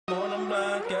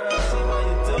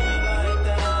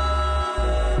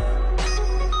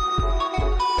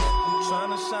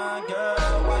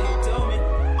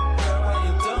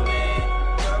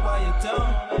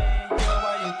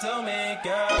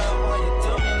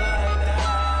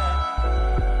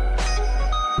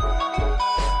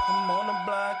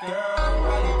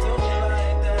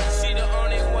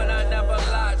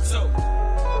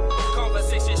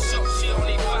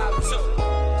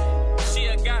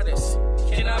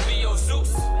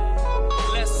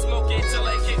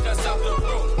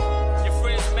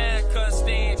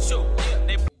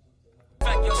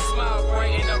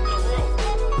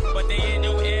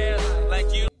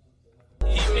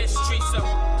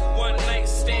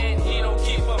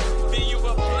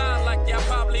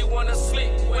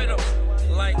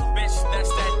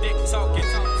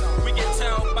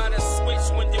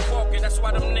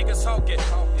why them niggas honking.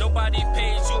 Nobody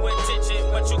paid you attention,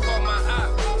 but you caught my eye.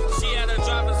 She had a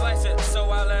driver's license, so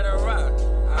I let her ride.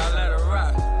 I let her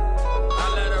ride.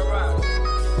 I let her ride.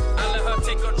 I let her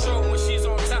take control when she's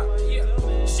on top.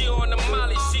 She on the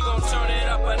molly, she gon' turn it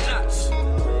up a notch.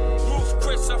 Roof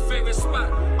Chris, her favorite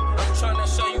spot. I'm tryna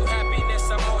show you happiness,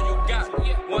 I'm all you got.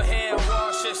 One hand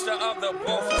washes, the other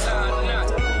both tied knot.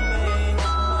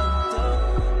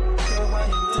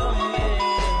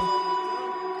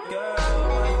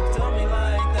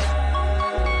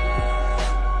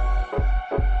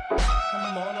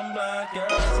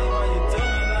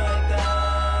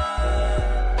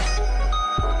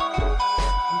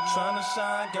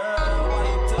 Shine, girl, why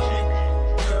you do me?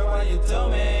 Girl, why you do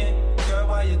me? Girl,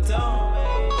 why you do me?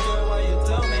 Girl, why you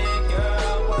do me?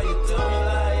 Girl, why you do me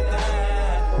like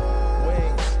that?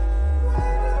 Wings.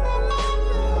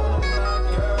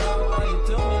 Girl, why you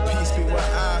do me like that? Peace be with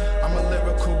I'm a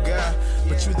lyrical guy,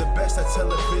 but you the best at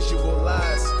telling visual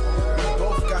lies. We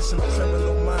both got some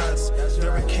criminal minds,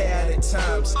 very chaotic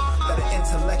times that are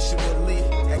intellectually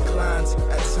inclined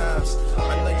at times. I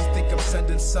know you think I'm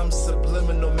sending some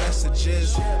subliminal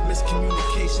messages.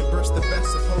 Miscommunication burst the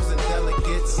best supposed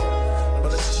delegates.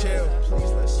 But let's chill,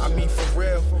 I mean for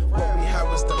real. What we had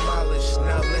was demolished,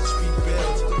 now let's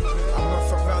rebuild. I'm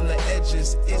rough around the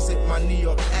edges, is it my New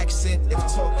York accent? If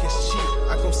talk is cheap,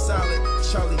 I go solid,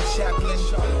 Charlie Chaplin.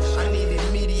 I need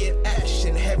immediate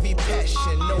action, heavy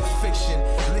passion, no fiction.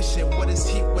 Listen, what is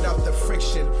heat without the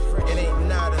friction? It ain't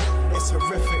nada, it's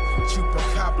horrific.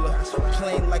 Chupacabra,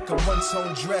 plain like a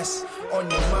one-tone dress on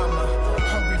your mama.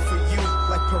 Hungry for you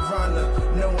like piranha,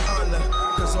 no honor.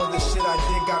 Cause all the shit I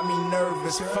did got me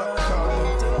nervous, fuck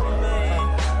karma.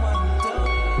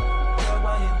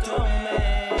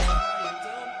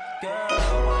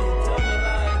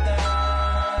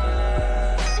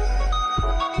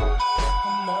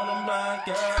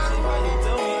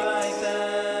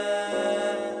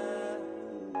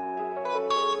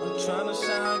 Tryna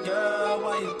shine, girl,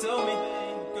 why you do me?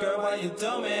 Girl, why you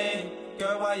do me?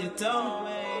 Girl, why you do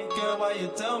me? Girl, why you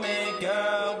do me?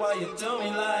 Girl, why you do me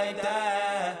like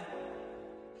that?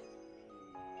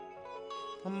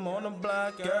 I'm on the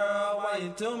block, girl, why you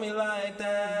do me like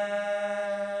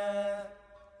that?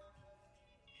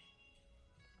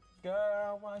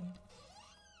 Girl, why you